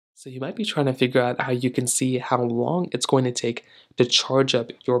So you might be trying to figure out how you can see how long it's going to take to charge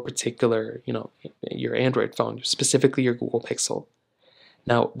up your particular, your Android phone, specifically your Google Pixel.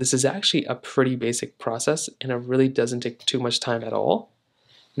 Now, this is actually a pretty basic process and it really doesn't take too much time at all.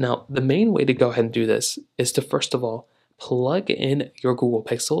 Now, the main way to go ahead and do this is to first of all, plug in your Google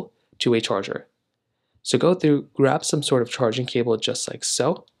Pixel to a charger. So go through, grab some sort of charging cable just like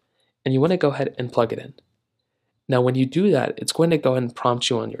so, and you want to go ahead and plug it in. Now, when you do that, it's going to go ahead and prompt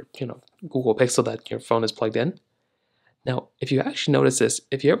you on your, Google Pixel that your phone is plugged in. Now, if you actually notice this,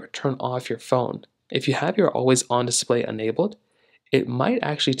 if you ever turn off your phone, if you have your always on display enabled, it might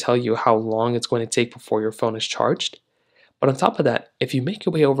actually tell you how long it's going to take before your phone is charged. But on top of that, if you make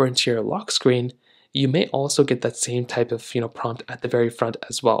your way over into your lock screen, you may also get that same type of prompt at the very front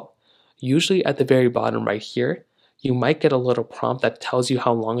as well. Usually at the very bottom right here, you might get a little prompt that tells you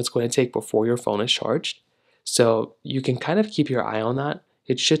how long it's going to take before your phone is charged. So you can kind of keep your eye on that.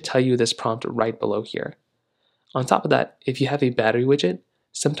 It should tell you this prompt right below here. On top of that, if you have a battery widget,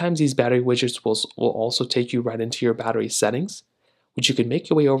 sometimes these battery widgets will also take you right into your battery settings, which you can make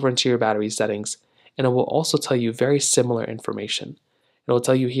your way over into your battery settings, and it will also tell you very similar information. It will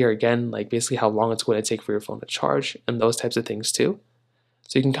tell you here again, like basically how long it's going to take for your phone to charge and those types of things too.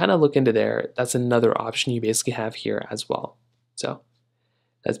 So you can kind of look into there. That's another option you basically have here as well. So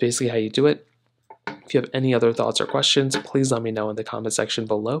that's basically how you do it. If you have any other thoughts or questions, please let me know in the comment section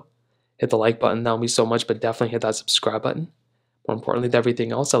below. Hit the like button, that would mean so much, but definitely hit that subscribe button. More importantly than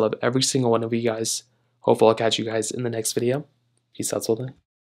everything else, I love every single one of you guys. Hopefully I'll catch you guys in the next video. Peace out till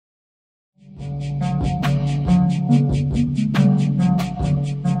then.